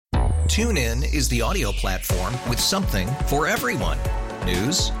TuneIn is the audio platform with something for everyone.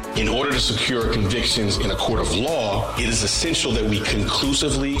 News. In order to secure convictions in a court of law, it is essential that we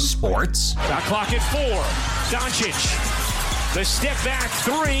conclusively. Sports. Shot clock at 4. Doncic. The step back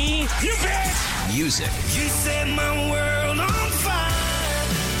 3. You bet. Music. You set my world on fire.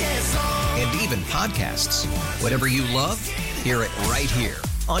 Yes, and even podcasts. Whatever you love, hear it right here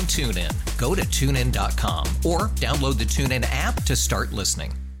on TuneIn. Go to TuneIn.com or download the TuneIn app to start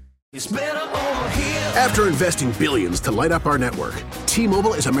listening. It's better over here. After investing billions to light up our network,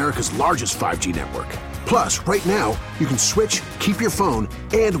 T-Mobile is America's largest 5G network. Plus, right now, you can switch, keep your phone,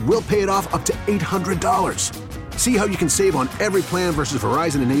 and we'll pay it off up to $800. See how you can save on every plan versus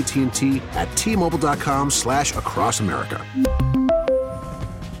Verizon and AT&T at T-Mobile.com/across America.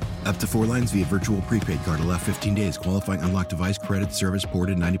 Up to 4 lines via virtual prepaid card. Allow 15 days. Qualifying unlocked device credit service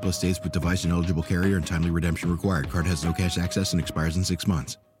ported 90-plus states with device and eligible carrier and timely redemption required. Card has no cash access and expires in 6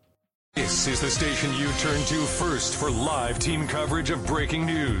 months. This is the station you turn to first for live team coverage of breaking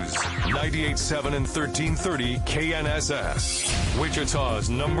news. 98.7 and 1330 KNSS. Wichita's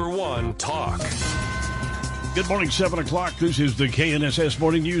 #1 talk. Good morning, 7 o'clock. This is the KNSS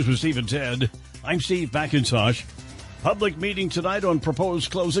Morning News with Steve and Ted. I'm Steve McIntosh. Public meeting tonight on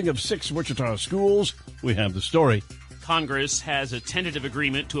proposed closing of 6 Wichita schools. We have the story. Congress has a tentative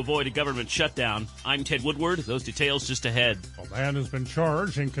agreement to avoid a government shutdown. I'm Ted Woodward. Those details just ahead. A man has been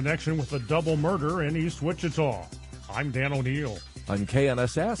charged in connection with a double murder in East Wichita. I'm Dan O'Neill. I'm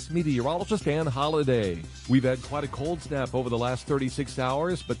KNSS meteorologist Ann Holiday. We've had quite a cold snap over the last 36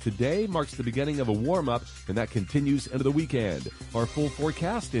 hours, but today marks the beginning of a warm-up, and that continues into the weekend. Our full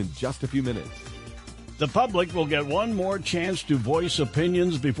forecast in just a few minutes. The public will get one more chance to voice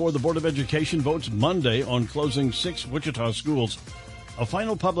opinions before the Board of Education votes Monday on closing 6 Wichita schools. A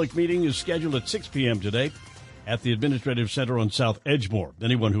final public meeting is scheduled at 6 p.m. today at the Administrative Center on South Edgemore.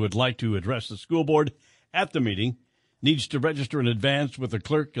 Anyone who would like to address the school board at the meeting needs to register in advance with the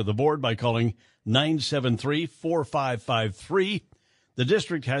clerk of the board by calling 973-4553. The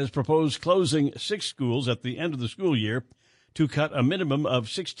district has proposed closing 6 schools at the end of the school year to cut a minimum of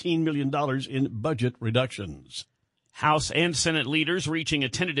 $16 million in budget reductions. House and Senate leaders reaching a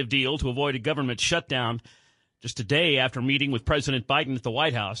tentative deal to avoid a government shutdown just a day after meeting with President Biden at the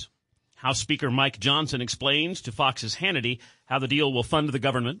White House. House Speaker Mike Johnson explains to Fox's Hannity how the deal will fund the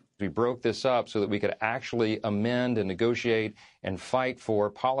government. We broke this up so that we could actually amend and negotiate and fight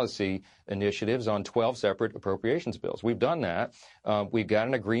for policy initiatives on 12 separate appropriations bills. We've done that. We've got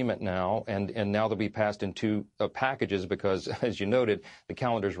an agreement now, and now they'll be passed in 2 packages because, as you noted, the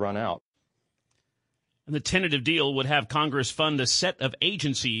calendars run out. And the tentative deal would have Congress fund a set of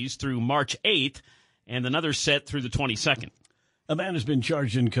agencies through March 8th and another set through the 22nd. A man has been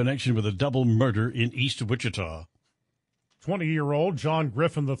charged in connection with a double murder in East Wichita. 20-year-old John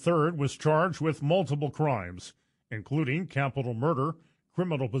Griffin III was charged with multiple crimes, including capital murder,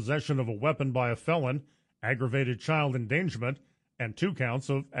 criminal possession of a weapon by a felon, aggravated child endangerment, and 2 counts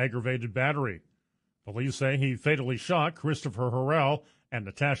of aggravated battery. Police say he fatally shot Christopher Harrell and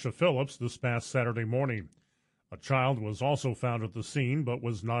Natasha Phillips this past Saturday morning. A child was also found at the scene but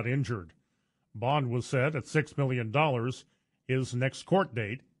was not injured. Bond was set at $6 million. His next court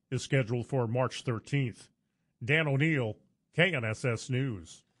date is scheduled for March 13th. Dan O'Neill, KNSS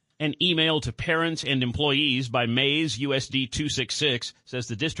News. An email to parents and employees by Mays USD 266 says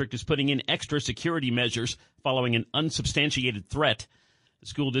the district is putting in extra security measures following an unsubstantiated threat. The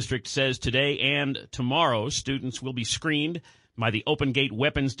school district says today and tomorrow students will be screened by the Open Gate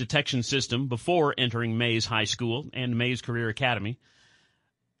weapons detection system before entering Mays High School and Mays Career Academy.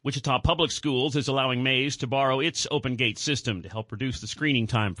 Wichita Public Schools is allowing Mays to borrow its Open Gate system to help reduce the screening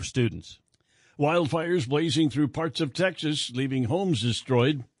time for students. Wildfires blazing through parts of Texas, leaving homes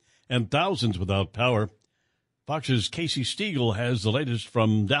destroyed and thousands without power. Fox's Casey Stiegel has the latest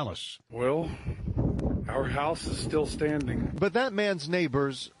from Dallas. Well, our house is still standing. But that man's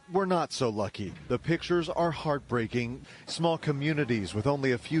neighbors were not so lucky. The pictures are heartbreaking. Small communities with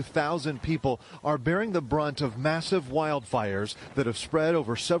only a few thousand people are bearing the brunt of massive wildfires that have spread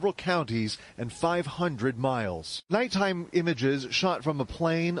over several counties and 500 miles. Nighttime images shot from a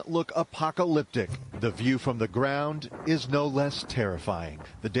plane look apocalyptic. The view from the ground is no less terrifying.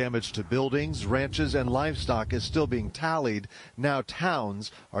 The damage to buildings, ranches, and livestock is still being tallied. Now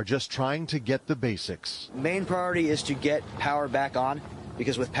towns are just trying to get the basics. Main priority is to get power back on,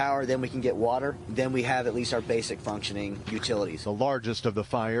 because with power, then we can get water. Then we have at least our basic functioning utilities. The largest of the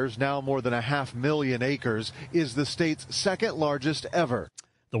fires, now more than 500,000 acres, is the state's second largest ever.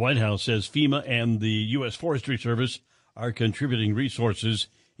 The White House says FEMA and the U.S. Forestry Service are contributing resources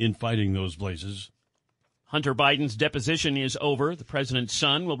in fighting those blazes. Hunter Biden's deposition is over. The president's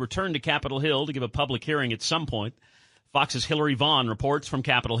son will return to Capitol Hill to give a public hearing at some point. Fox's Hillary Vaughn reports from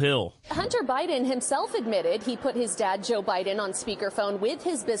Capitol Hill. Hunter Biden himself admitted he put his dad, Joe Biden, on speakerphone with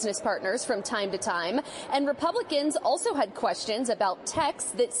his business partners from time to time. And Republicans also had questions about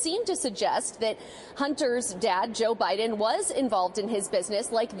texts that seemed to suggest that Hunter's dad, Joe Biden, was involved in his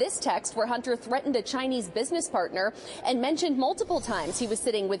business, like this text where Hunter threatened a Chinese business partner and mentioned multiple times he was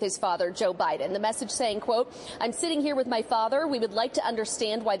sitting with his father, Joe Biden. The message saying, quote, "I'm sitting here with my father. We would like to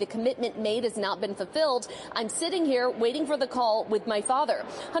understand why the commitment made has not been fulfilled. I'm sitting here waiting for the call with my father."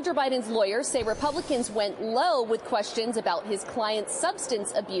 Hunter Biden's lawyers say Republicans went low with questions about his client's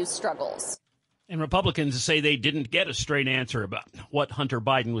substance abuse struggles. And Republicans say they didn't get a straight answer about what Hunter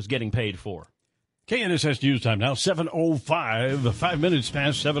Biden was getting paid for. KNSS News Time now, 7:05, 5 minutes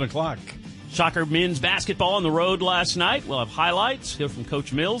past 7 o'clock. Shocker men's basketball on the road last night. We'll have highlights. Hear from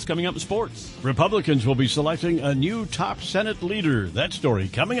Coach Mills coming up in sports. Republicans will be selecting a new top Senate leader. That story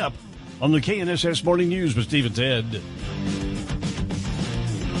coming up on the KNSS Morning News with Steve and Ted.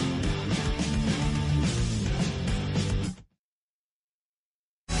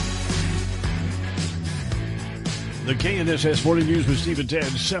 The KNSS Morning News with Steve and Ted,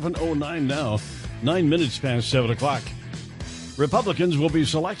 7:09 now, 9 minutes past 7 o'clock. Republicans will be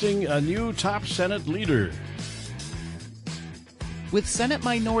selecting a new top Senate leader. With Senate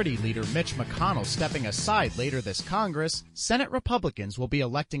Minority Leader Mitch McConnell stepping aside later this Congress, Senate Republicans will be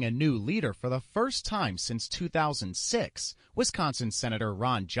electing a new leader for the first time since 2006. Wisconsin Senator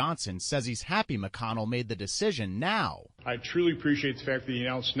Ron Johnson says he's happy McConnell made the decision now. I truly appreciate the fact that he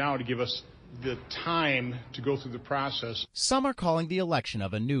announced now to give us the time to go through the process. Some are calling the election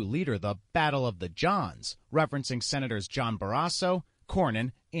of a new leader the Battle of the Johns, referencing Senators John Barrasso,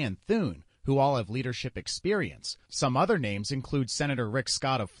 Cornyn, and Thune, who all have leadership experience. Some other names include Senator Rick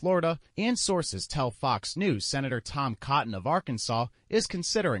Scott of Florida, and sources tell Fox News Senator Tom Cotton of Arkansas is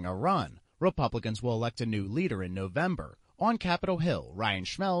considering a run. Republicans will elect a new leader in November. On Capitol Hill, Ryan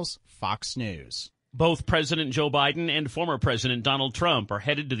Schmelz, Fox News. Both President Joe Biden and former President Donald Trump are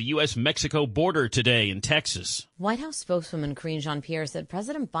headed to the U.S.-Mexico border today in Texas. White House spokeswoman Karine Jean-Pierre said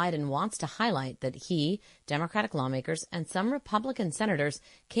President Biden wants to highlight that he, Democratic lawmakers, and some Republican senators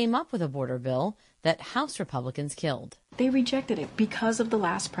came up with a border bill that House Republicans killed. They rejected it because of the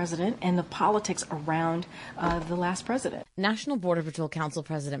last president and the politics around the last president. National Border Patrol Council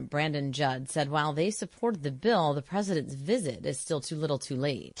President Brandon Judd said while they supported the bill, the president's visit is still too little too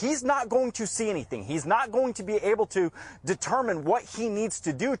late. He's not going to see anything. He's not going to be able to determine what he needs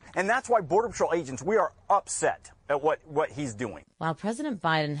to do. And that's why Border Patrol agents, we are upset at what he's doing. While President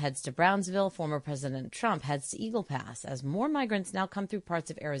Biden heads to Brownsville, former President Trump heads to Eagle Pass as more migrants now come through parts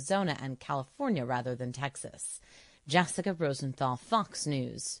of Arizona and California rather than Texas. Jessica Rosenthal, Fox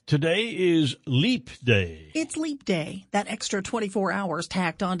News. Today is Leap Day. It's Leap Day, that extra 24 hours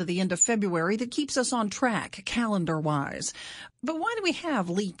tacked on to the end of February that keeps us on track calendar-wise. But why do we have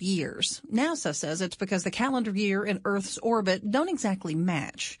leap years? NASA says it's because the calendar year and Earth's orbit don't exactly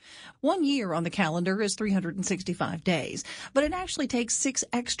match. 1 year on the calendar is 365 days, but it actually takes 6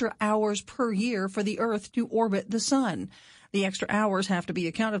 extra hours per year for the Earth to orbit the sun. The extra hours have to be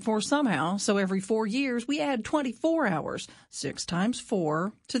accounted for somehow, so every 4 years we add 24 hours, 6 times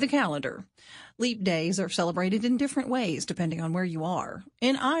 4, to the calendar. Leap days are celebrated in different ways depending on where you are.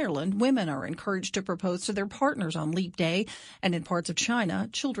 In Ireland, women are encouraged to propose to their partners on Leap Day, and in parts of China,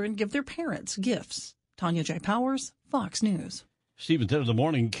 children give their parents gifts. Tanya J. Powers, Fox News. Stephen, 10 of the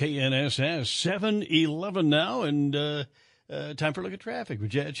morning, KNSS, 7:11 now, and time for a look at traffic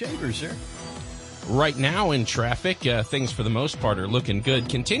with Chad Chambers, sir. Right now in traffic, things for the most part are looking good.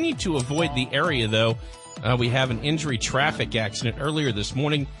 Continue to avoid the area, though. We have an injury traffic accident earlier this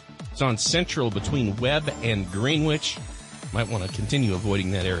morning. It's on Central between Webb and Greenwich. Might want to continue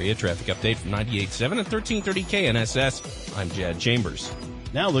avoiding that area. Traffic update from 98.7 and 1330 KNSS. I'm Chad Chambers.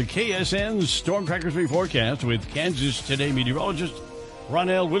 Now the KSN Storm Track forecast with Kansas Today meteorologist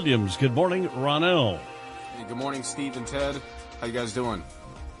Ronelle Williams. Good morning, Ronelle. Hey, good morning, Steve and Ted. How you guys doing?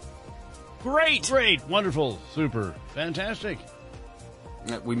 Great, wonderful, super, fantastic.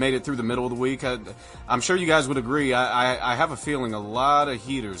 We made it through the middle of the week. I'm sure you guys would agree. I have a feeling a lot of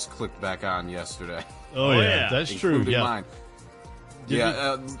heaters clicked back on yesterday. Oh yeah, that's true. Yeah. Mine.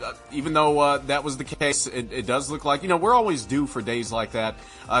 Even though that was the case, it does look like, we're always due for days like that,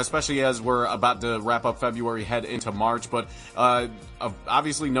 especially as we're about to wrap up February, head into March. But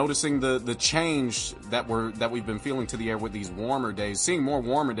obviously noticing the change that we've been feeling to the air with these warmer days, seeing more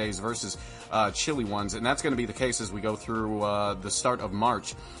warmer days versus chilly ones, and that's going to be the case as we go through the start of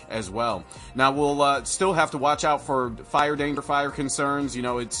March as well. Now we'll still have to watch out for fire danger, fire concerns.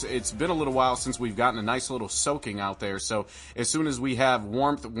 It's been a little while since we've gotten a nice little soaking out there, so as soon as we have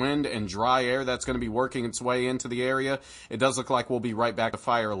warmth, wind, and dry air that's going to be working its way into the area, it does look like we'll be right back to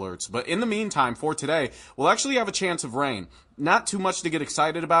fire alerts. But in the meantime, for today, we'll actually have a chance of rain. Not too much to get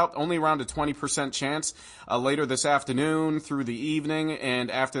excited about, only around a 20% chance later this afternoon through the evening, and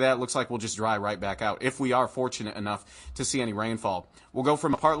after that, it looks like we'll just dry right back out if we are fortunate enough to see any rainfall. We'll go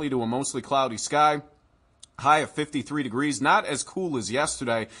from a partly to a mostly cloudy sky. High of 53 degrees, not as cool as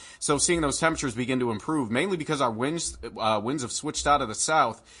yesterday, so seeing those temperatures begin to improve, mainly because our winds have switched out of the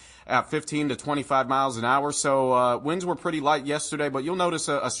south at 15 to 25 miles an hour, so winds were pretty light yesterday, but you'll notice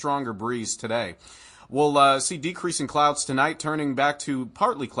a stronger breeze today. We'll see decreasing clouds tonight, turning back to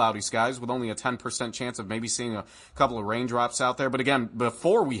partly cloudy skies with only a 10% chance of maybe seeing a couple of raindrops out there. But again,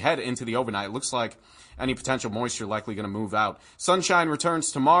 before we head into the overnight, it looks like any potential moisture likely going to move out. Sunshine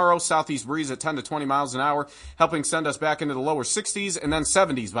returns tomorrow, southeast breeze at 10 to 20 miles an hour, helping send us back into the lower 60s and then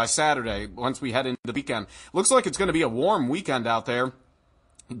 70s by Saturday once we head into the weekend. Looks like it's going to be a warm weekend out there.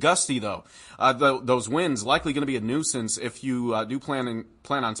 Gusty, though. Those winds likely going to be a nuisance if you do plan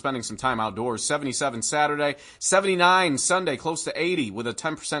on spending some time outdoors. 77 Saturday, 79 Sunday, close to 80 with a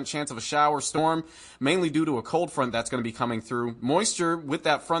 10% chance of a shower storm, mainly due to a cold front that's going to be coming through. Moisture with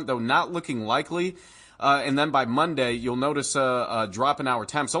that front, though, not looking likely. And then by Monday, you'll notice a drop in our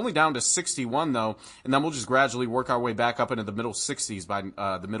temps, only down to 61, though, and then we'll just gradually work our way back up into the middle 60s by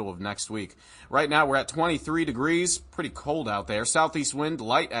the middle of next week. Right now, we're at 23 degrees, pretty cold out there. Southeast wind,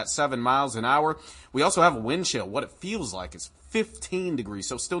 light at 7 miles an hour. We also have a wind chill. What it feels like is 15 degrees,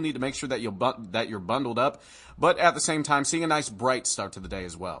 so still need to make sure that you're bundled up, but at the same time, seeing a nice bright start to the day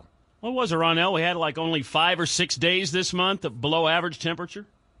as well. What was it, Ronelle? We had like only 5 or 6 days this month of below average temperature?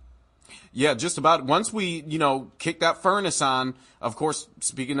 Yeah, just about. Once we, kick that furnace on, of course,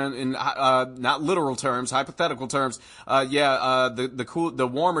 speaking in not literal terms, hypothetical terms, the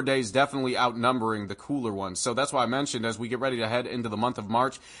warmer days definitely outnumbering the cooler ones. So that's why I mentioned as we get ready to head into the month of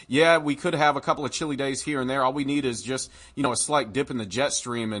March, we could have a couple of chilly days here and there. All we need is just, a slight dip in the jet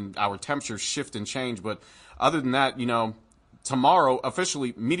stream and our temperatures shift and change. But other than that, tomorrow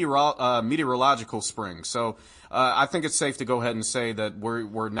officially meteorological spring. So I think it's safe to go ahead and say that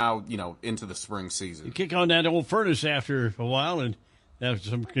we're now into the spring season. You kick on that old furnace after a while, and have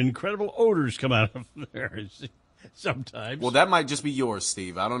some incredible odors come out of there sometimes. Well, that might just be yours,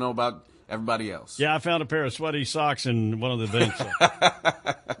 Steve. I don't know about everybody else. Yeah, I found a pair of sweaty socks in one of the vents.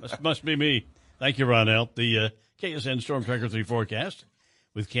 So must be me. Thank you, Ronelle. The KSN Storm Track 3 forecast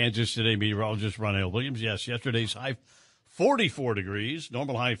with Kansas Today meteorologist Ronelle Williams. Yes, yesterday's high 44 degrees,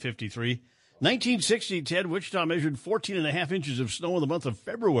 normal high 53. 1960, Ted, Wichita measured 14.5 inches of snow in the month of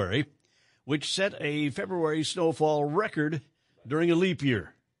February, which set a February snowfall record during a leap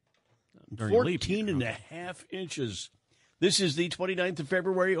year. 14.5 inches. This is the 29th of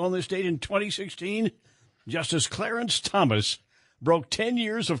February on this date in 2016. Justice Clarence Thomas broke 10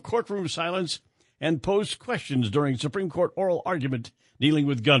 years of courtroom silence and posed questions during Supreme Court oral argument dealing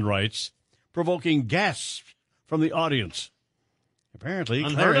with gun rights, provoking gasps from the audience. Apparently,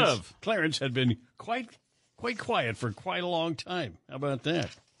 Clarence had been quite quiet for quite a long time. How about that?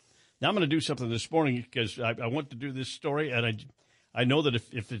 Now I'm going to do something this morning because I want to do this story, and I know that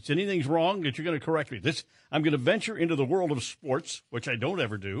if it's anything's wrong, that you're going to correct me. I'm going to venture into the world of sports, which I don't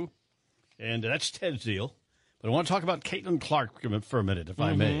ever do, and that's Ted's deal. But I want to talk about Caitlin Clark for a minute, if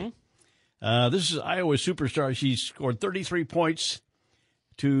I may. This is Iowa superstar. She scored 33 points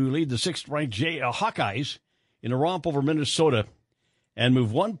to lead the 6th-ranked Hawkeyes in a romp over Minnesota and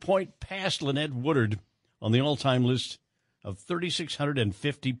move 1 point past Lynette Woodard on the all-time list of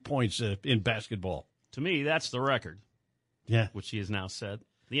 3,650 points in basketball. To me, that's the record. Yeah. Which she has now set.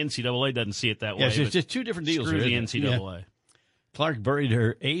 The NCAA doesn't see it that way. Yes, it's just two different deals. Screw the NCAA. Yeah. Clark buried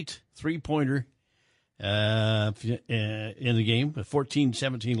her 8th three-pointer in the game with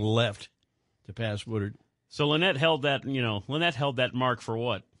 14-17 left to pass Woodard. So Lynette held that mark for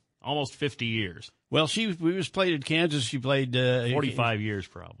what? Almost 50 years. Well, we was played at Kansas. She played 45 years,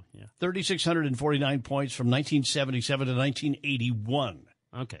 probably. Yeah, 3,649 points from 1977 to 1981.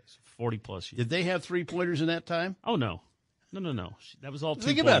 Okay, so 40 plus years. Did they have 3-pointers in that time? Oh no. That was all 2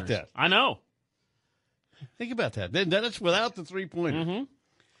 Think about that. I know. Think about that. Then that's without the 3-pointer.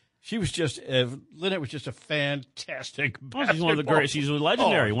 She was just Lynette was just a fantastic Oh, she's one of the great. She's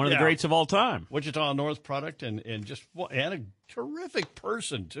legendary, one of the greats of all time. Wichita North product, and a terrific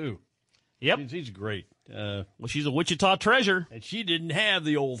person too. Yep, she's great. Well, she's a Wichita treasure, and she didn't have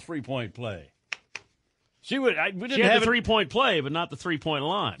the old 3-point play. We didn't she had have the 3-point play, but not the 3-point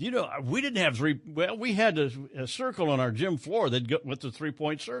line. You know, we didn't have we had a circle on our gym floor that went with the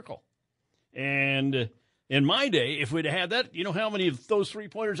 3-point circle, and. In my day, if we'd had that, you know how many of those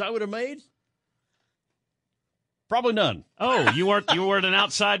 3-pointers I would have made? Probably none. Oh, you weren't an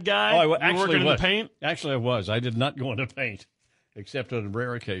outside guy? Oh, you were working in the paint? Actually, I was. I did not go into paint, except on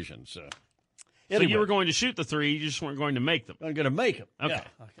rare occasions. So you were going to shoot the three, you just weren't going to make them. I'm going to make them. Okay.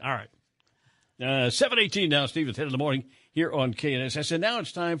 Yeah. All right. 7:18 now, Steve, at 10 in the morning here on KNSS. And now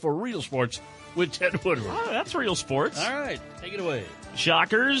it's time for Real Sports with Ted Woodward. Oh, that's Real Sports. All right. Take it away.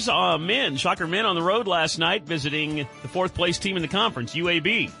 Shocker men on the road last night visiting the fourth-place team in the conference,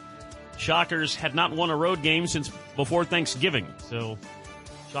 UAB. Shockers had not won a road game since before Thanksgiving, so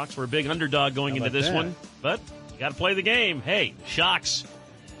Shocks were a big underdog going into this one. But you got to play the game. Hey, Shocks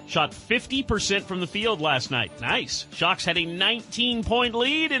shot 50% from the field last night. Nice. Shocks had a 19-point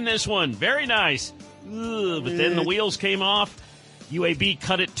lead in this one. Very nice. But then the wheels came off. UAB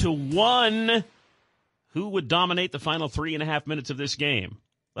cut it to 1. Who would dominate the final 3.5 minutes of this game?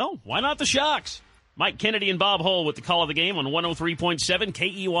 Well, why not the Shocks? Mike Kennedy and Bob Hull with the call of the game on 103.7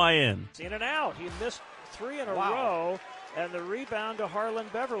 KEYN. In and out. He missed 3 in a row, and the rebound to Harlan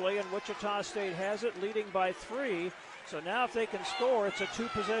Beverly, and Wichita State has it, leading by 3. So now if they can score, it's a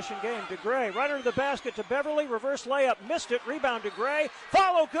 2-possession game. DeGray right under the basket to Beverly. Reverse layup. Missed it. Rebound DeGray.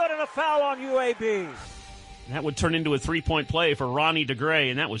 Follow good, and a foul on UAB. That would turn into a 3-point play for Ronnie DeGray,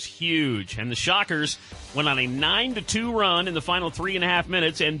 and that was huge. And the Shockers went on a 9-2 run in the final 3.5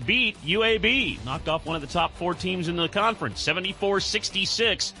 minutes and beat UAB. Knocked off one of the top 4 teams in the conference,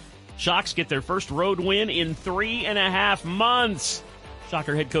 74-66. Shocks get their first road win in 3.5 months.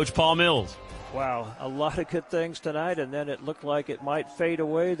 Shocker head coach Paul Mills. Wow, a lot of good things tonight, and then it looked like it might fade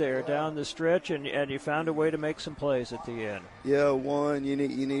away there down the stretch, and you found a way to make some plays at the end. Yeah, you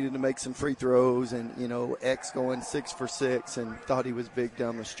needed to make some free throws, and, X going 6 for 6 and thought he was big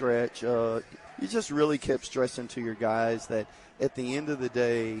down the stretch. You just really kept stressing to your guys that at the end of the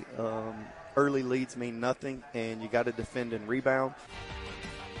day, early leads mean nothing, and you got to defend and rebound.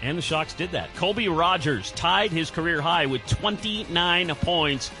 And the Shocks did that. Colby Rogers tied his career high with 29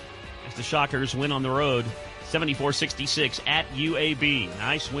 points. As the Shockers win on the road, 74-66 at UAB.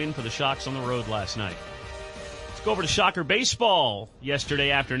 Nice win for the Shocks on the road last night. Let's go over to Shocker baseball yesterday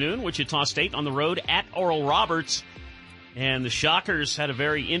afternoon. Wichita State on the road at Oral Roberts. And the Shockers had a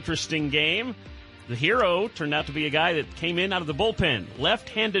very interesting game. The hero turned out to be a guy that came in out of the bullpen.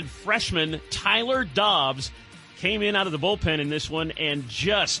 Left-handed freshman Tyler Dobbs came in out of the bullpen in this one and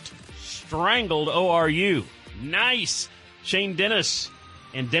just strangled ORU. Nice. Shane Dennis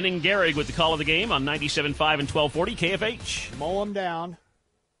and Denning Gehrig with the call of the game on 97.5 and 1240 KFH. Mow him down.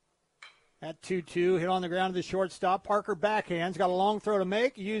 At 2-2, hit on the ground to the shortstop. Parker backhands, got a long throw to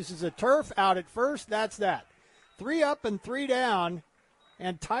make. Uses a turf out at first. That's that. 3 up and 3 down.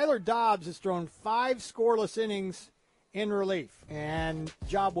 And Tyler Dobbs has thrown 5 scoreless innings in relief. And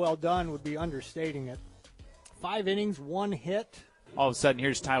job well done would be understating it. 5 innings, 1 hit. All of a sudden,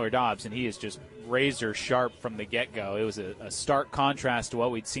 here's Tyler Dobbs, and he is just razor sharp from the get-go. It was a stark contrast to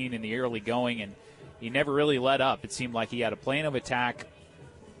what we'd seen in the early going, and he never really let up. It seemed like he had a plan of attack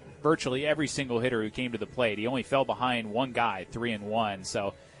virtually every single hitter who came to the plate. He only fell behind one guy, 3-1,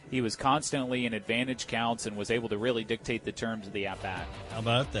 so he was constantly in advantage counts and was able to really dictate the terms of the at-bat. How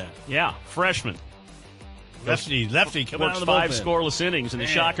about that? Yeah, freshman. Lefty coming out of the 5 bullpen. scoreless innings, and the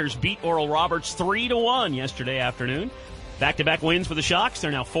Shockers beat Oral Roberts 3-1 yesterday afternoon. Back-to-back wins for the Shocks. They're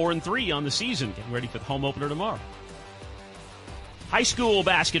now 4-3 on the season, getting ready for the home opener tomorrow. High school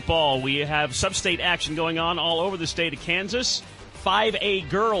basketball. We have sub-state action going on all over the state of Kansas. 5A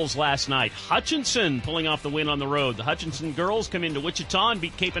girls last night. Hutchinson pulling off the win on the road. The Hutchinson girls come into Wichita and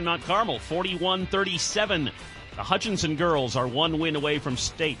beat Cape and Mount Carmel 41-37. The Hutchinson girls are 1 win away from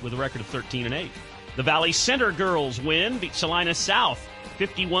state with a record of 13-8. The Valley Center girls win, beat Salina South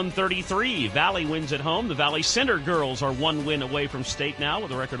 51-33. Valley wins at home. The Valley Center girls are 1 win away from state now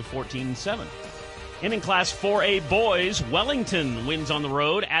with a record of 14-7. And in Class 4A boys, Wellington wins on the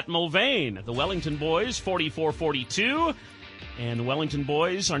road at Mulvane. The Wellington boys 44-42. And the Wellington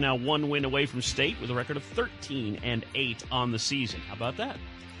boys are now 1 win away from state with a record of 13-8 on the season. How about that?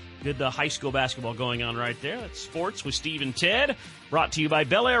 Good high school basketball going on right there. That's Sports with Steve and Ted. Brought to you by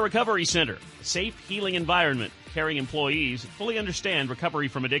Bel Air Recovery Center. A safe, healing environment. Caring employees fully understand recovery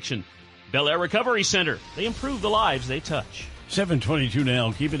from addiction. Bel Air Recovery Center. They improve the lives they touch. 7:22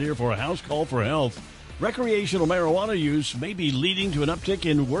 now. Keep it here for a house call for health. Recreational marijuana use may be leading to an uptick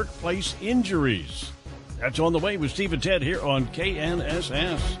in workplace injuries. That's on the way with Steve and Ted here on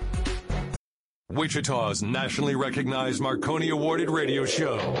KNSS. Wichita's nationally recognized Marconi Awarded radio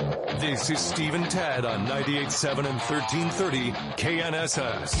show. This is Steve and Ted on 98.7 and 1330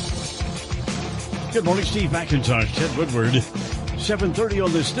 KNSS. Good morning, Steve McIntosh, Ted Woodward. 7:30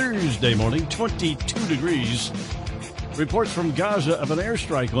 on this Thursday morning, 22 degrees. Reports from Gaza of an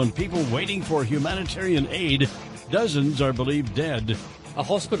airstrike on people waiting for humanitarian aid. Dozens are believed dead. A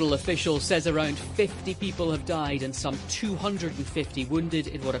hospital official says around 50 people have died and some 250 wounded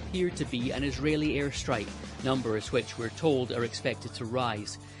in what appeared to be an Israeli airstrike, numbers which we're told are expected to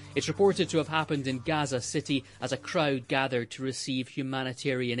rise. It's reported to have happened in Gaza City as a crowd gathered to receive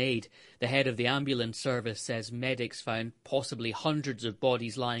humanitarian aid. The head of the ambulance service says medics found possibly hundreds of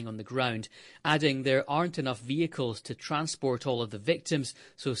bodies lying on the ground, adding there aren't enough vehicles to transport all of the victims,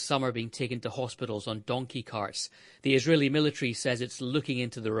 so some are being taken to hospitals on donkey carts. The Israeli military says it's looking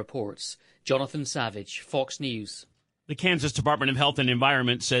into the reports. Jonathan Savage, Fox News. The Kansas Department of Health and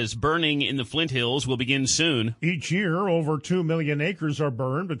Environment says burning in the Flint Hills will begin soon. Each year, over 2 million acres are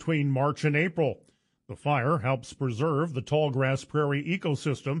burned between March and April. The fire helps preserve the tallgrass prairie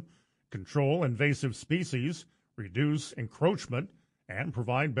ecosystem, control invasive species, reduce encroachment, and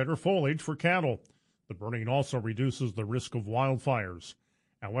provide better foliage for cattle. The burning also reduces the risk of wildfires.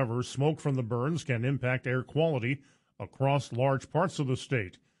 However, smoke from the burns can impact air quality across large parts of the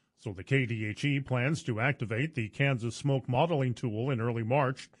state. So the KDHE plans to activate the Kansas Smoke Modeling Tool in early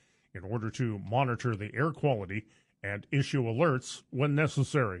March in order to monitor the air quality and issue alerts when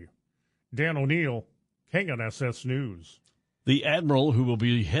necessary. Dan O'Neill, KNSS News. The Admiral, who will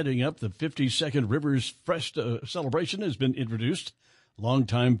be heading up the 52nd Rivers Fest celebration, has been introduced.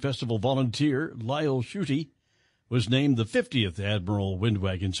 Longtime festival volunteer Lyle Schutte was named the 50th Admiral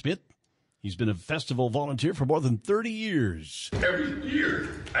Windwagon Smith. He's been a festival volunteer for more than 30 years. Every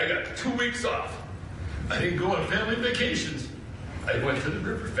year, I got 2 weeks off. I didn't go on family vacations. I went to the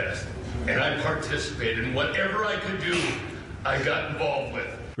Riverfest, and I participated in whatever I could do, I got involved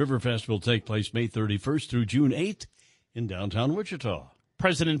with. Riverfest will take place May 31st through June 8th in downtown Wichita.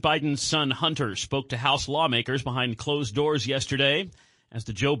 President Biden's son Hunter spoke to House lawmakers behind closed doors yesterday as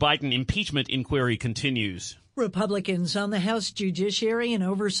the Joe Biden impeachment inquiry continues. Republicans on the House Judiciary and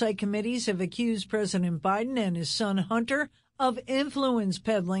Oversight Committees have accused President Biden and his son Hunter of influence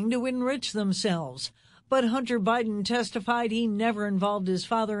peddling to enrich themselves. But Hunter Biden testified he never involved his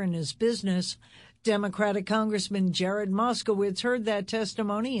father in his business. Democratic Congressman Jared Moskowitz heard that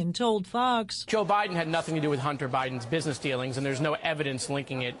testimony and told Fox, Joe Biden had nothing to do with Hunter Biden's business dealings, and there's no evidence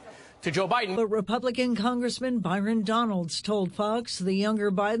linking it to Joe Biden. But Republican Congressman Byron Donalds told Fox the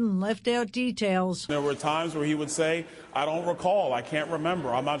younger Biden left out details. There were times where he would say, I don't recall, I can't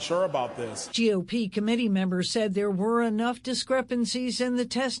remember, I'm not sure about this. GOP committee members said there were enough discrepancies in the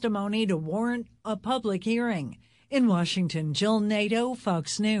testimony to warrant a public hearing. In Washington, Jill Nato,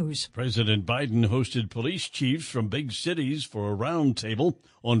 Fox News. President Biden hosted police chiefs from big cities for a roundtable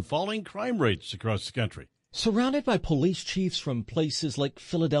on falling crime rates across the country. Surrounded by police chiefs from places like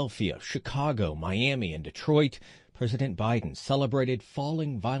Philadelphia, Chicago, Miami, and Detroit, President Biden celebrated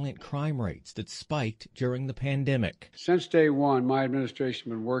falling violent crime rates that spiked during the pandemic. Since day one, my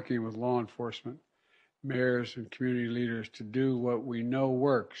administration has been working with law enforcement, mayors, and community leaders to do what we know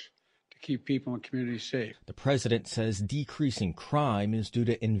works to keep people and communities safe. The president says decreasing crime is due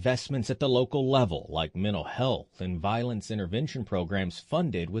to investments at the local level, like mental health and violence intervention programs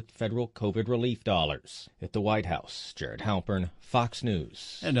funded with federal COVID relief dollars. At the White House, Jared Halpern, Fox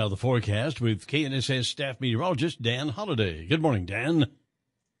News. And now the forecast with KNSS staff meteorologist Dan Holliday. Good morning, Dan.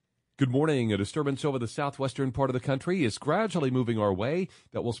 Good morning. A disturbance over the southwestern part of the country is gradually moving our way.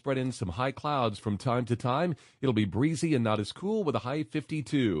 That will spread in some high clouds from time to time. It'll be breezy and not as cool with a high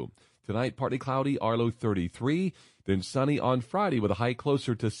 52. Tonight, partly cloudy, our low 33. Then sunny on Friday with a high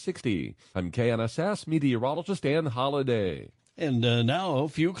closer to 60. I'm KNSS meteorologist Dan Holliday. And now a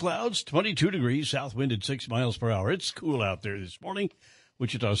few clouds, 22 degrees, south wind at 6 miles per hour. It's cool out there this morning.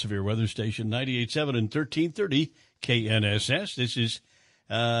 Wichita Severe Weather Station 98.7 and 1330 KNSS. This is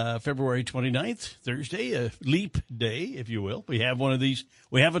February 29th, Thursday, a leap day, if you will. We have one of these.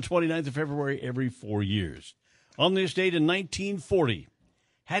 We have a 29th of February every 4 years. On this date in 1940,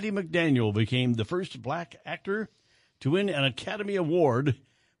 Hattie McDaniel became the first black actor to win an Academy Award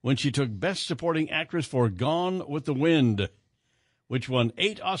when she took Best Supporting Actress for Gone with the Wind, which won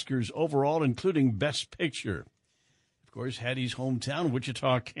 8 Oscars overall, including Best Picture. Of course, Hattie's hometown,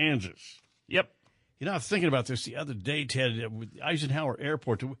 Wichita, Kansas. Yep. You know, I was thinking about this the other day, Ted, with Eisenhower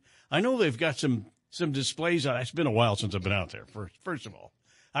Airport. I know they've got some some displays. It's been a while since I've been out there. First of all,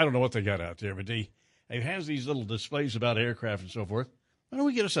 I don't know what they got out there, but they has these little displays about aircraft and so forth. Why don't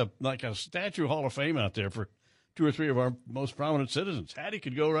we get us a Statue Hall of Fame out there for 2 or 3 of our most prominent citizens? Hattie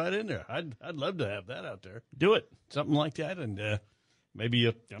could go right in there. I'd love to have that out there. Do it. Something like that. And maybe,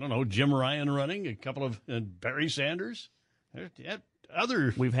 I don't know, Jim Ryan running, a couple of Barry Sanders.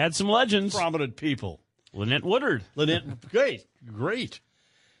 Other We've had some legends. Prominent people. Lynette Woodard. Great.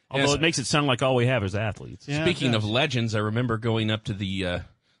 Although it makes it sound like all we have is athletes. Yeah, speaking of legends, I remember going up to the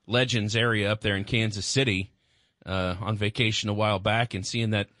Legends area up there in Kansas City on vacation a while back and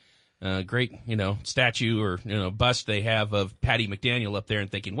seeing that great, statue or bust they have of Patty McDaniel up there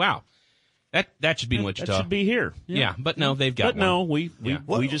and thinking, wow, that should be in Wichita. That should be here. Yeah, but no, they've got one. But no, we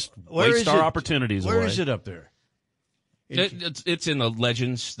just waste our opportunities away. Where is it up there? It's in the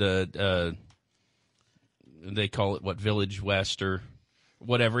Legends, they call it Village West or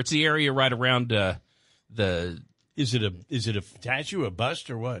whatever. It's the area right around the. Is it a statue, a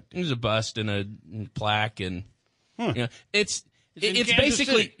bust, or what? It's a bust and a plaque, and it's Kansas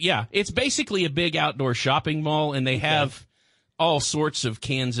basically City. it's basically a big outdoor shopping mall, and they have all sorts of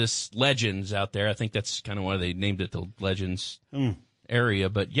Kansas legends out there. I think that's kind of why they named it the Legends area.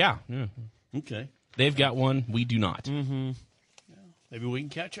 But yeah, okay, they've got one. We do not. Mm-hmm. Maybe we can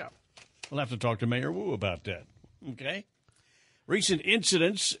catch up. We'll have to talk to Mayor Wu about that. Okay. Recent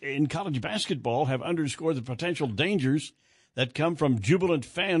incidents in college basketball have underscored the potential dangers that come from jubilant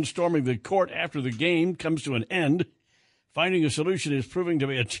fans storming the court after the game comes to an end. Finding a solution is proving to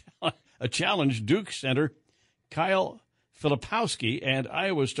be a challenge. Duke center Kyle Filipowski and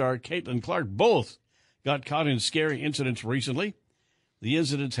Iowa star Caitlin Clark both got caught in scary incidents recently. The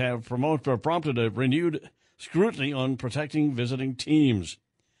incidents have prompted a renewed scrutiny on protecting visiting teams.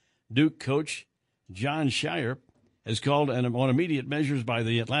 Duke coach John Shire has called on immediate measures by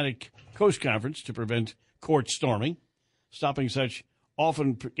the Atlantic Coast Conference to prevent court storming. Stopping such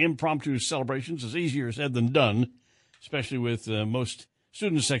often impromptu celebrations is easier said than done, especially with most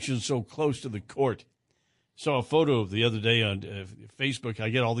student sections so close to the court. Saw a photo the other day on Facebook. I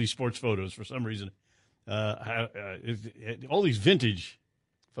get all these sports photos for some reason. All these vintage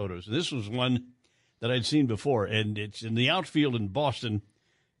photos. This was one that I'd seen before, and it's in the outfield in Boston,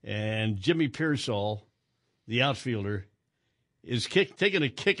 and Jimmy Pearsall, the outfielder, is taking a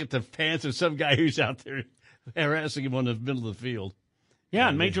kick at the pants of some guy who's out there harassing him on the middle of the field. Yeah,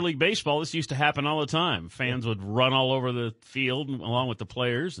 in Major League Baseball, this used to happen all the time. Fans would run all over the field along with the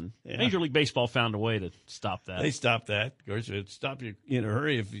players, and Major League Baseball found a way to stop that. They stopped that. Of course, it'd stop you in a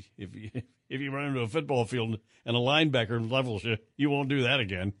hurry if you run into a football field and a linebacker levels you. You won't do that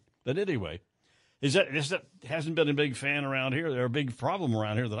again. But anyway, that hasn't been a big fan around here. They're a big problem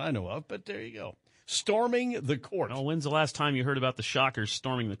around here that I know of. But there you go. Storming the court. Well, when's the last time you heard about the Shockers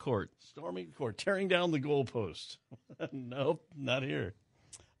storming the court? Storming the court, tearing down the goalposts. Nope, not here.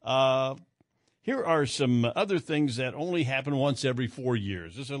 Here are some other things that only happen once every 4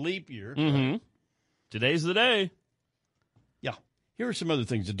 years. It's a leap year. Mm-hmm. Right? Today's the day. Yeah. Here are some other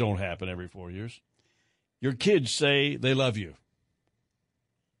things that don't happen every 4 years. Your kids say they love you.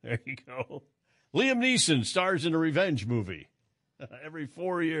 There you go. Liam Neeson stars in a revenge movie every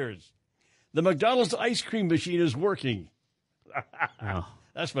 4 years. The McDonald's ice cream machine is working. Oh,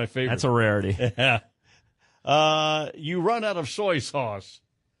 that's my favorite. That's a rarity. You run out of soy sauce.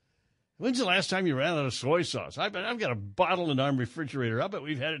 When's the last time you ran out of soy sauce? I've got a bottle in our refrigerator. I bet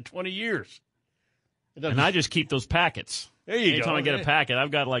we've had it 20 years. And I just keep those packets. There you go. Anytime I get a packet,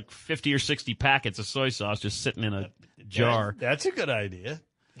 I've got like 50 or 60 packets of soy sauce just sitting in a jar. That's a good idea.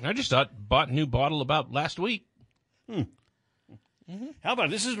 I just bought a new bottle about last week. Mm-hmm. How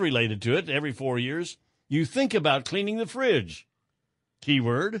about this is related to it? Every 4 years, you think about cleaning the fridge.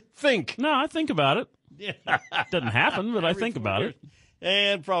 Keyword, think. No, I think about it. Yeah. It doesn't happen, but I think about it.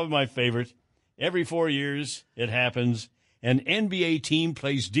 And probably my favorite, every 4 years it happens, an NBA team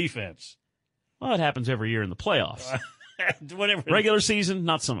plays defense. Well, it happens every year in the playoffs. Whatever. Regular season,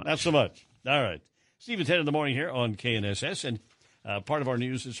 not so much. Not so much. All right. Stephen 10 in the morning here on KNSS. And part of our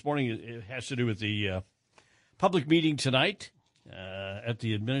news this morning, it has to do with the public meeting tonight at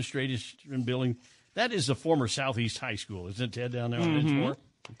the administration building. That is the former Southeast High School, isn't it, Ted, down there on Edgemore?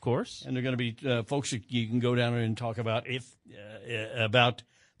 Of course. And there are going to be folks that you can go down there and talk about about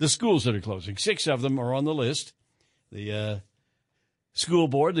the schools that are closing. 6 of them are on the list. The school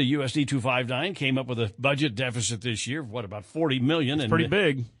board, the USD 259, came up with a budget deficit this year of, about $40 million. It's pretty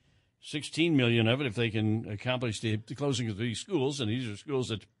big. $16 million of it if they can accomplish the closing of these schools. And these are schools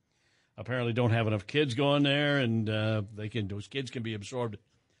that apparently don't have enough kids going there, and those kids can be absorbed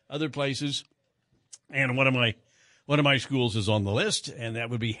other places. And one of my schools is on the list, and that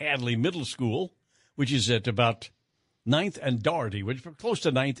would be Hadley Middle School, which is at about 9th and Doherty, which is close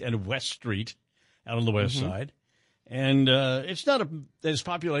to 9th and West Street out on the west side. And it's not as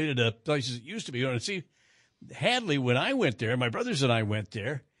populated a place as it used to be. And see, Hadley, when I went there, my brothers and I went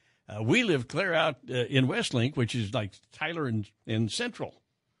there, we lived clear out in Westlink, which is like Tyler and Central.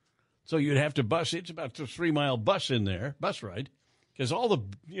 So you'd have to bus. It's about a 3-mile bus ride, because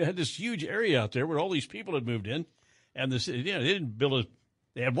you had this huge area out there where all these people had moved in, and they didn't build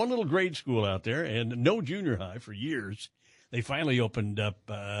they had one little grade school out there and no junior high for years. They finally opened up,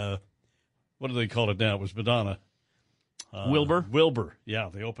 what do they call it now? It was Madonna. Wilbur. Yeah,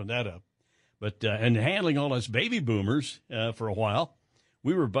 they opened that up. But, and handling all us baby boomers for a while,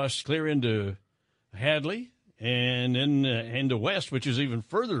 we were bused clear into Hadley and then into West, which is even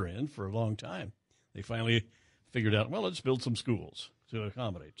further in for a long time. They finally figured out, well, let's build some schools to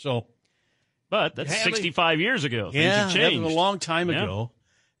accommodate. So, but that's Hadley, 65 years ago. Things have changed. That was a long time ago.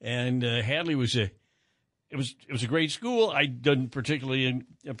 And Hadley was a great school. I didn't particularly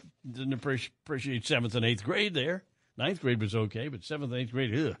appreciate 7th and 8th grade there. 9th grade was okay, but 7th and 8th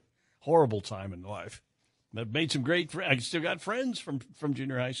grade, horrible time in life. But made some great friends. I still got friends from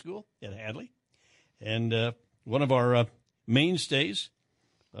junior high school at Hadley. And one of our mainstays,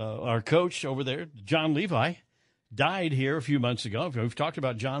 our coach over there, John Levi, died here a few months ago. We've talked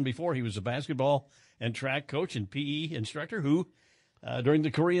about John before. He was a basketball and track coach and PE instructor who, during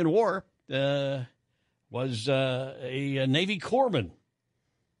the Korean War, was a Navy corpsman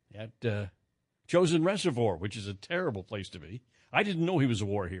at Chosin Reservoir, which is a terrible place to be. I didn't know he was a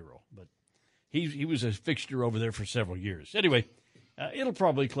war hero, but he was a fixture over there for several years. Anyway, it'll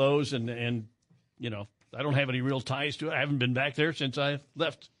probably close, and you know, I don't have any real ties to it. I haven't been back there since I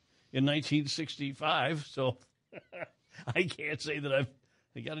left in 1965, so I can't say that I've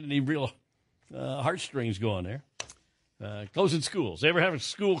got any real heartstrings going there. Closing schools. They ever have a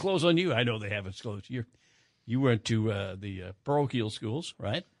school close on you? I know they haven't closed. You went to the parochial schools,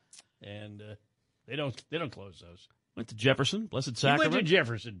 right? And they don't close those. Went to Jefferson, Blessed Sacrament. You went to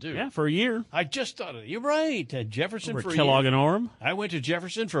Jefferson, too. Yeah, for a year. I just thought of it. You're right. At Jefferson Over for a Kellogg year. and Orem. I went to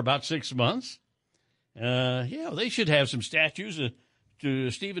Jefferson for about 6 months. They should have some statues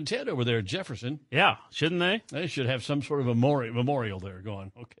to Steve and Ted over there at Jefferson. Yeah, shouldn't they? They should have some sort of a memorial there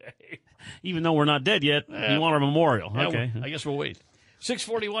going. Okay. Even though we're not dead yet, you want our memorial. Yeah, okay. I guess we'll wait.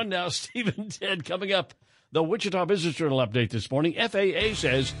 6:41 now, Steve and Ted coming up. The Wichita Business Journal update this morning. FAA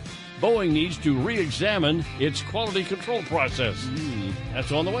says Boeing needs to re-examine its quality control process.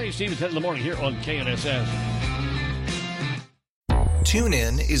 That's on the way. Steve and Ted in the morning here on KNSS.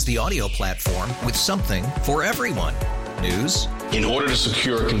 TuneIn is the audio platform with something for everyone. News. In order to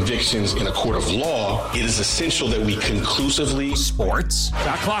secure convictions in a court of law, it is essential that we conclusively. Sports.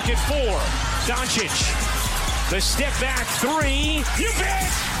 Shot clock at 4. Doncic. The step back 3. You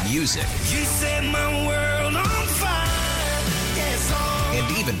bet. Music. You set my world on fire. Yes,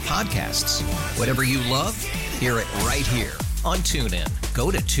 and even podcasts. Whatever you love, hear it right here on TuneIn. Go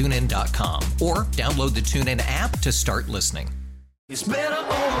to TuneIn.com or download the TuneIn app to start listening. It's better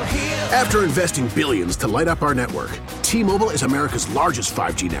over here. After investing billions to light up our network, T-Mobile is America's largest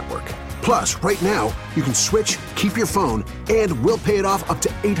 5G network. Plus, right now, you can switch, keep your phone, and we'll pay it off up to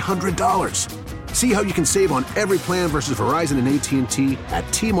 $800. See how you can save on every plan versus Verizon and AT&T at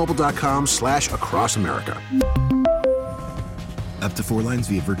T-Mobile.com/across America. Up to 4 lines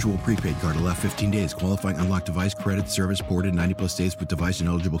via virtual prepaid card. Allow 15 days. Qualifying unlocked device credit service ported 90-plus days with device and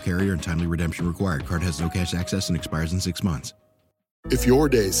eligible carrier and timely redemption required. Card has no cash access and expires in 6 months. If your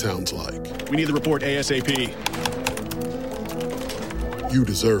day sounds like... We need the report ASAP. You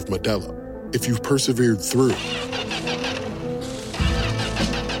deserve Modelo. If you've persevered through...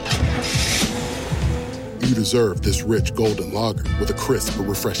 You deserve this rich golden lager with a crisp but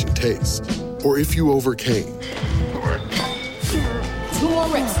refreshing taste. Or if you overcame... 2 more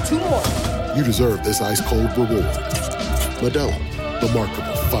reps, 2 more. You deserve this ice-cold reward. Modelo, the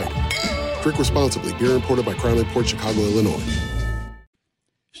Remarkable Fighter. Drink responsibly. Beer imported by Crown Imports, Chicago, Illinois.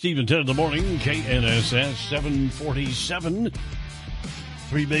 Steve and Ted in the morning, KNSS 747.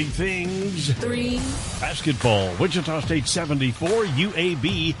 3 big things. 3. Basketball, Wichita State 74,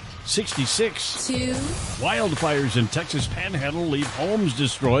 UAB 66. 2. Wildfires in Texas Panhandle leave homes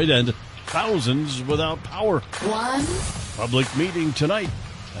destroyed and thousands without power. 1. Public meeting tonight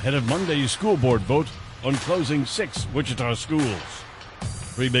ahead of Monday's school board vote on closing 6 Wichita schools.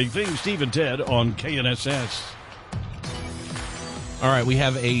 3 big things, Steve and Ted on KNSS. All right, we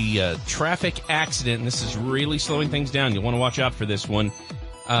have a traffic accident, and this is really slowing things down. You'll want to watch out for this one.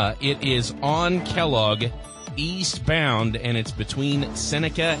 It is on Kellogg, eastbound, and it's between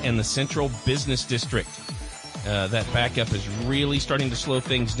Seneca and the Central Business District. That backup is really starting to slow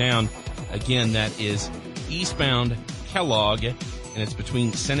things down. Again, that is eastbound Kellogg, and it's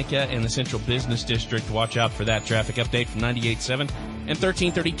between Seneca and the Central Business District. Watch out for that traffic update from 98.7 and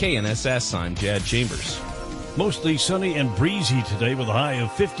 1330 KNSS. I'm Jad Chambers. Mostly sunny and breezy today with a high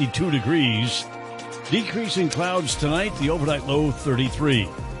of 52 degrees. Decreasing clouds tonight, the overnight low 33.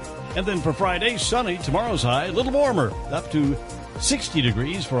 And then for Friday, sunny, tomorrow's high, a little warmer, up to 60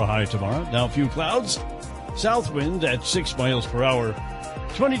 degrees for a high tomorrow. Now a few clouds. South wind at 6 miles per hour.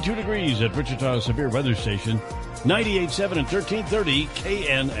 22 degrees at Wichita Severe Weather Station. 98.7 and 1330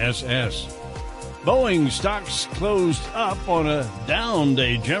 KNSS. Boeing stocks closed up on a down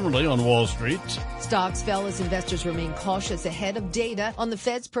day generally on Wall Street. Stocks fell as investors remain cautious ahead of data on the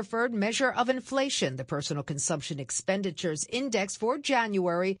Fed's preferred measure of inflation, the Personal Consumption Expenditures Index for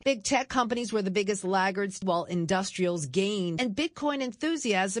January. Big tech companies were the biggest laggards while industrials gained. And Bitcoin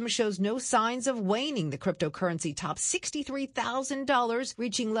enthusiasm shows no signs of waning. The cryptocurrency topped $63,000,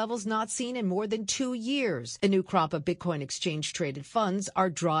 reaching levels not seen in more than 2 years. A new crop of Bitcoin exchange-traded funds are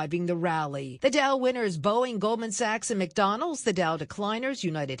driving the rally. The Dow winners, Boeing, Goldman Sachs, and McDonald's. The Dow decliners,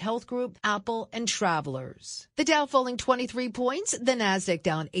 United Health Group, Apple, and Travelers. The Dow falling 23 points, the Nasdaq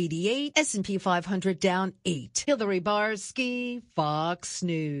down 88, S&P 500 down 8. Hillary Barsky, Fox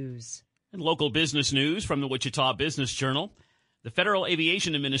News. And local business news from the Wichita Business Journal. The Federal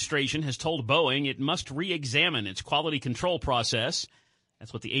Aviation Administration has told Boeing it must re-examine its quality control process.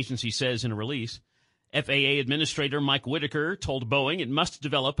 That's what the agency says in a release. FAA Administrator Mike Whitaker told Boeing it must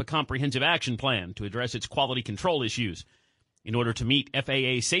develop a comprehensive action plan to address its quality control issues. In order to meet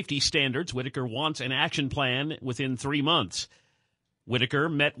FAA safety standards, Whitaker wants an action plan within 3 months. Whitaker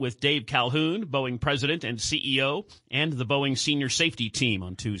met with Dave Calhoun, Boeing president and CEO, and the Boeing senior safety team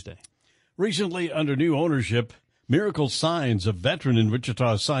on Tuesday. Recently, under new ownership, Miracle Signs, a veteran in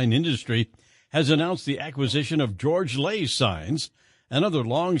Wichita's sign industry, has announced the acquisition of George Lay Signs, another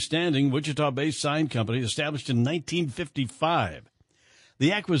long-standing Wichita-based sign company established in 1955.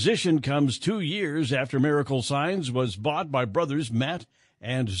 The acquisition comes 2 years after Miracle Signs was bought by brothers Matt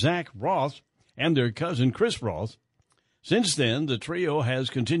and Zach Roth and their cousin Chris Roth. Since then, the trio has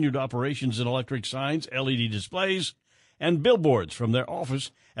continued operations in electric signs, LED displays, and billboards from their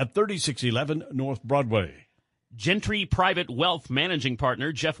office at 3611 North Broadway. Gentry Private Wealth managing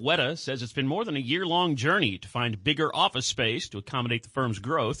partner Jeff Wetta says it's been more than a year-long journey to find bigger office space to accommodate the firm's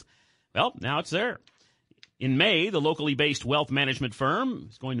growth. Well, now it's there. In May, the locally based wealth management firm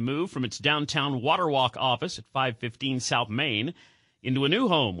is going to move from its downtown Waterwalk office at 515 South Main into a new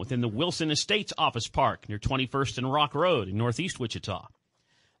home within the Wilson Estates Office Park near 21st and Rock Road in northeast Wichita.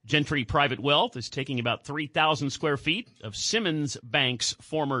 Gentry Private Wealth is taking about 3,000 square feet of Simmons Bank's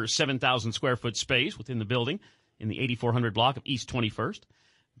former 7,000 square foot space within the building in the 8400 block of East 21st.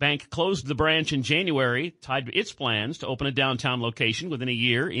 Bank closed the branch in January, tied to its plans to open a downtown location within a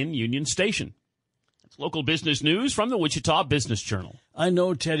year in Union Station. That's local business news from the Wichita Business Journal. I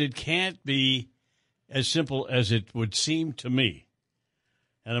know, Ted, it can't be as simple as it would seem to me.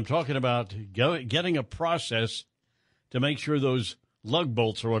 And I'm talking about getting a process to make sure those lug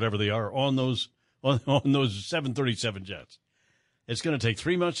bolts or whatever they are on those 737 jets. It's going to take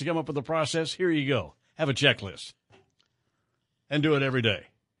 3 months to come up with the process. Here you go. Have a checklist. And do it every day.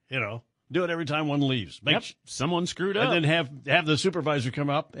 Do it every time one leaves. Someone screwed up. And then have the supervisor come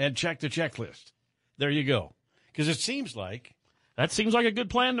up and check the checklist. There you go. Because it seems like... That seems like a good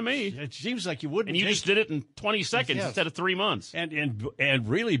plan to me. It seems like you wouldn't. And you just did it in 20 seconds instead of 3 months. And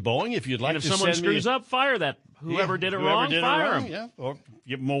really, Boeing, if you'd like and to if someone screws up, fire that. Whoever did it wrong, fire him. Yeah, or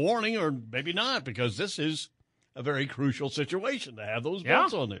give them a warning, or maybe not, because this is a very crucial situation to have those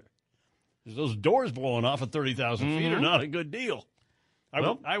bolts on there. Those doors blowing off at 30,000 feet are not a good deal.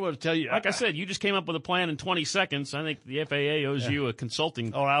 I will tell you. Like I said, you just came up with a plan in 20 seconds. I think the FAA owes you a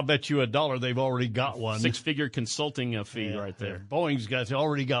consulting. Oh, I'll bet you $1 they've already got one. Six-figure consulting fee right there. Boeing's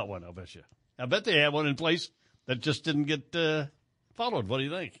already got one, I'll bet you. I bet they have one in place that just didn't get followed. What do you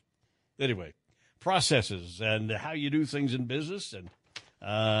think? Anyway, processes and how you do things in business,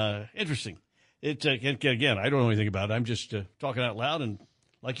 and interesting. Again, I don't know anything about it. I'm just talking out loud, and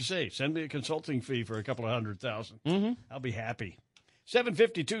like you say, send me a consulting fee for a couple of $100,000. I'll be happy.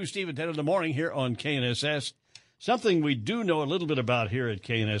 7:52, Steve and Ted in the morning here on KNSS. Something we do know a little bit about here at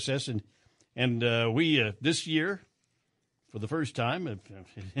KNSS, and we this year, for the first time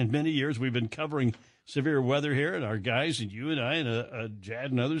in many years, we've been covering severe weather here, and our guys and you and I and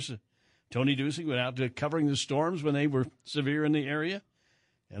Jad and others, Tony Ducey, went out to covering the storms when they were severe in the area.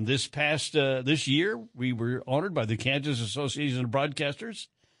 And this year, we were honored by the Kansas Association of Broadcasters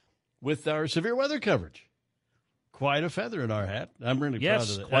with our severe weather coverage. Quite a feather in our hat. I'm really proud of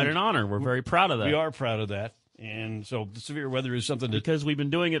that. Yes, quite an honor. We're very proud of that. We are proud of that. And so the severe weather is something because we've been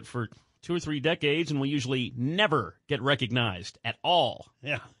doing it for 2 or 3 decades, and we usually never get recognized at all.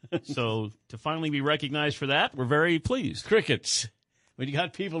 Yeah. So to finally be recognized for that, we're very pleased. Crickets. When you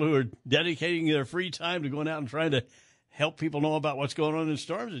got people who are dedicating their free time to going out and trying to help people know about what's going on in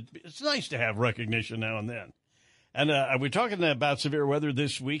storms, it's nice to have recognition now and then. And we're talking about severe weather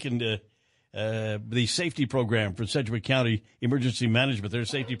this week, and the safety program for Sedgwick County Emergency Management. Their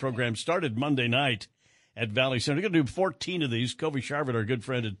safety program started Monday night at Valley Center. They're going to do 14 of these. Kobe Sharvett, our good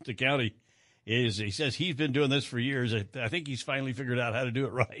friend at the county, he says he's been doing this for years. I think he's finally figured out how to do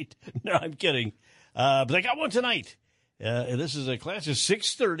it right. No, I'm kidding. But they got one tonight. This is a class at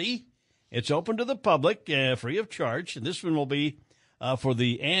 6:30. It's open to the public, free of charge. And this one will be for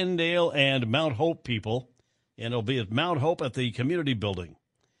the Andale and Mount Hope people. And it'll be at Mount Hope at the community building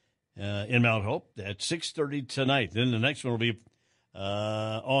in Mount Hope at 6:30 tonight. Then the next one will be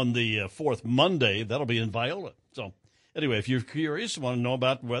on the fourth Monday. That'll be in Viola. So anyway, if you're curious, want to know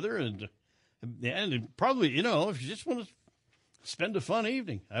about weather, and probably, if you just want to spend a fun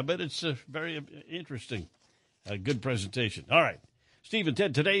evening, I bet it's very interesting. A good presentation. All right. Steve and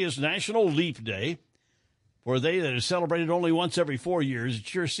Ted, today is National Leap Day. For a day that is celebrated only once every 4 years, it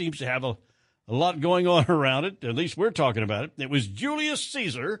sure seems to have a lot going on around it. At least we're talking about it. It was Julius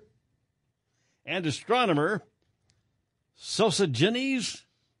Caesar and astronomer Sosigenes.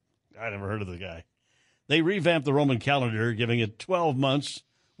 I never heard of the guy. They revamped the Roman calendar, giving it 12 months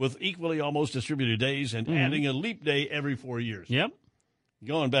with equally almost distributed days and adding a leap day every 4 years. Yep.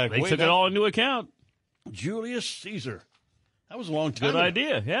 Going back They way took back. it all into account. Julius Caesar. That was a long time Good ago.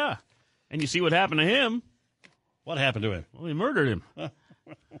 idea, yeah. And you see what happened to him. What happened to him? Well, he murdered him.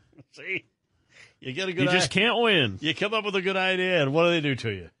 See? You get a good You just can't win. You come up with a good idea, and what do they do to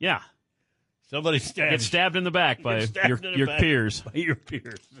you? Yeah. Somebody stabs. Get stabbed in the back by your peers. By your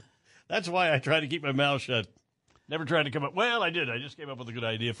peers. That's why I try to keep my mouth shut. Never tried to come up. Well, I did. I just came up with a good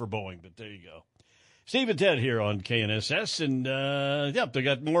idea for Boeing, but there you go. Steve and Ted here on KNSS, and they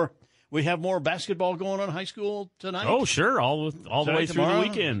got more. We have more basketball going on in high school tonight. Oh, sure, all the way through the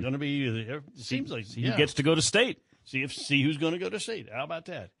weekend. Going to be. It seems like he gets to go to state. See who's going to go to state. How about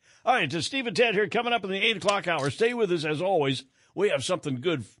that? All right, to Steve and Ted here coming up in the 8 o'clock hour. Stay with us as always. We have something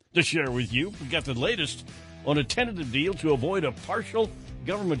good to share with you. We've got the latest on a tentative deal to avoid a partial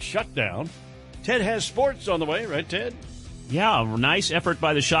government shutdown. Ted has sports on the way, right, Ted? Yeah, a nice effort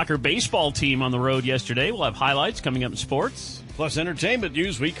by the Shocker baseball team on the road yesterday. We'll have highlights coming up in sports. Plus entertainment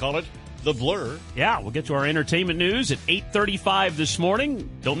news. We call it The Blur. Yeah, we'll get to our entertainment news at 8:35 this morning.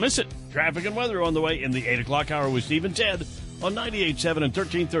 Don't miss it. Traffic and weather on the way in the 8 o'clock hour with Steve and Ted on 98.7 and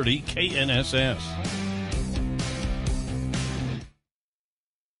 1330 KNSS.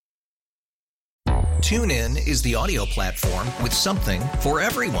 TuneIn is the audio platform with something for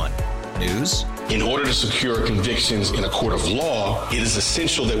everyone. News. In order to secure convictions in a court of law, it is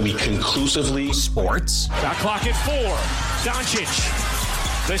essential that we conclusively. Sports. Shot clock at 4. Doncic.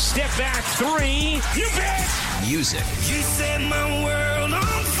 The step back 3. You bet. Music. You set my world on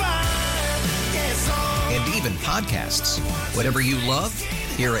fire. Yes, and even podcasts. Whatever you love,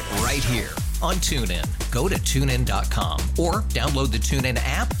 hear it right here on TuneIn. Go to TuneIn.com or download the TuneIn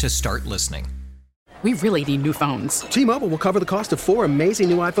app to start listening. We really need new phones. T-Mobile will cover the cost of 4 amazing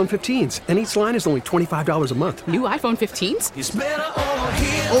new iPhone 15s, and each line is only $25 a month. New iPhone 15s? It's better over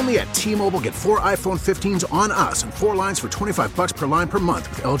here. Only at T-Mobile, get 4 iPhone 15s on us and 4 lines for $25 per line per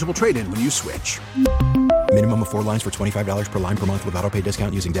month with eligible trade-in when you switch. Minimum of 4 lines for $25 per line per month with autopay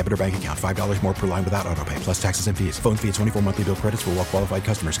discount using debit or bank account. $5 more per line without autopay, plus taxes and fees. Phone fee at 24 monthly bill credits for well-qualified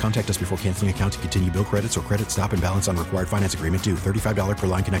customers. Contact us before canceling account to continue bill credits or credit stop and balance on required finance agreement due. $35 per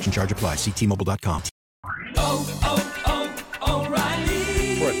line connection charge applies. See T-Mobile.com.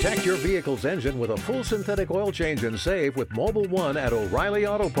 O'Reilly. Protect your vehicle's engine with a full synthetic oil change and save with Mobile One at O'Reilly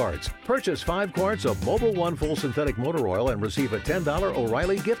Auto Parts. Purchase 5 quarts of Mobile One full synthetic motor oil and receive a $10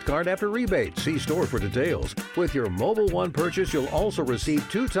 O'Reilly gift card after rebate. See store for details. With your Mobile One purchase, you'll also receive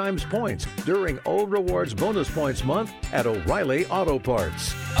 2 times points during O Rewards Bonus Points Month at O'Reilly Auto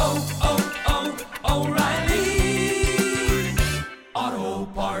Parts. O'Reilly.